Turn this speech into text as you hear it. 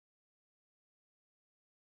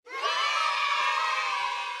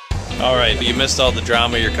All right, you missed all the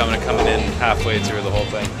drama. You're coming in halfway through the whole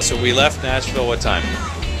thing. So we left Nashville what time?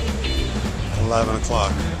 11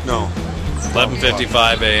 o'clock. No.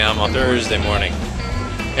 11:55 a.m. on Thursday morning.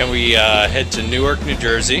 And we head to Newark, New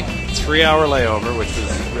Jersey. 3-hour layover, which was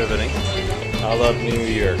riveting. I love New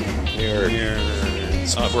York.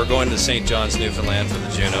 We're going to St. John's, Newfoundland for the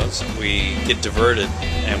Junos. We get diverted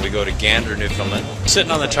and we go to Gander, Newfoundland.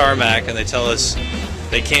 Sitting on the tarmac and they tell us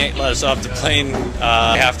they can't let us off the plane. We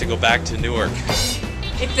have to go back to Newark.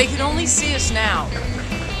 If they could only see us now.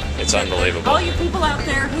 It's unbelievable. All you people out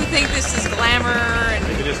there who think this is glamour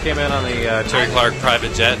and We just came in on the Terry Clark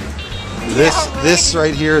private jet. This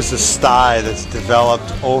right here is a sty that's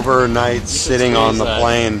developed overnight sitting on the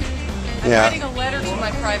plane. I'm writing a letter to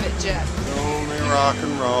my private jet. Only rock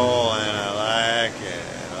and roll, and I like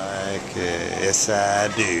it. Yes,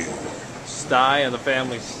 I do. Sty and the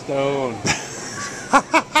family stone.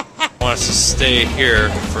 Want us to stay here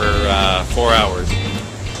for 4 hours.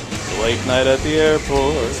 Late night at the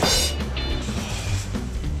airport.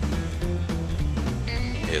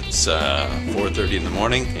 It's 4:30 in the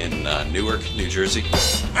morning in Newark, New Jersey.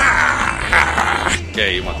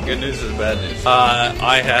 Okay, you want the good news or the bad news?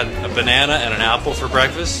 I had a banana and an apple for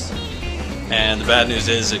breakfast, and the bad news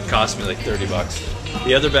is it cost me like 30 bucks.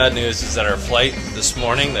 The other bad news is that our flight this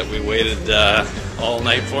morning that we waited all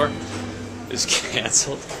night for is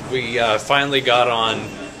canceled. We finally got on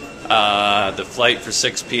the flight for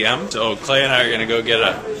 6 p.m. So Clay and I are going to go get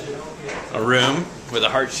a room with a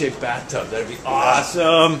heart-shaped bathtub. That'd be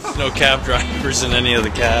awesome. No cab drivers in any of the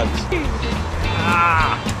cabs.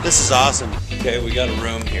 This is awesome. Okay, we got a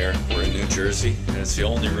room here. We're in New Jersey, and it's the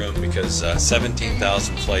only room because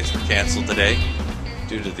 17,000 flights were canceled today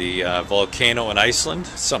due to the volcano in Iceland.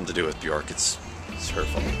 Something to do with Bjork. It's her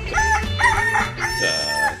fault.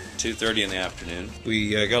 It's 2:30 in the afternoon.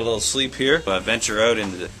 We got a little sleep here. Venture out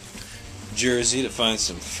into Jersey to find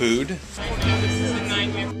some food.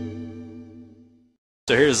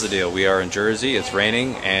 So here's the deal. We are in Jersey. It's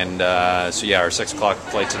raining, and so yeah, our 6 o'clock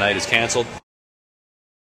flight tonight is canceled.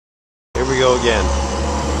 Here we go again.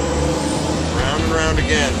 Round and round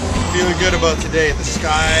again. Feeling good about today. The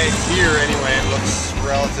sky here, anyway, it looks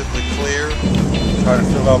relatively clear. Trying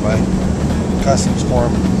to fill out my customs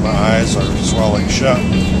form. My eyes are swelling shut.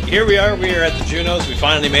 Here we are at the Junos. We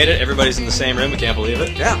finally made it. Everybody's in the same room. We can't believe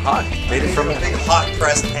it. Yeah, hot. Made it from a big hot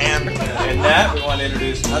pressed ham. And Nat, we want to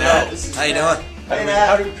introduce Nat. How you doing?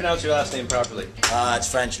 How do you pronounce your last name properly? It's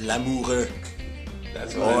French. Lamoureux.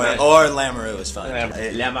 That's what I meant. Or Lamoureux is fine.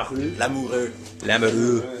 Lamoureux.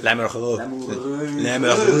 Lamoureux.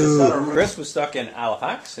 Lamoureux. Chris was stuck in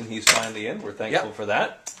Halifax, and he's finally in. We're thankful for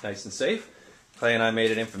that. Nice and safe. Clay and I made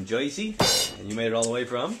it in from Jersey, and you made it all the way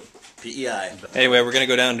from? PEI. Anyway, we're going to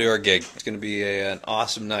go down and do our gig. It's going to be an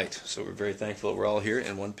awesome night, so we're very thankful that we're all here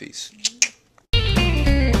in one piece.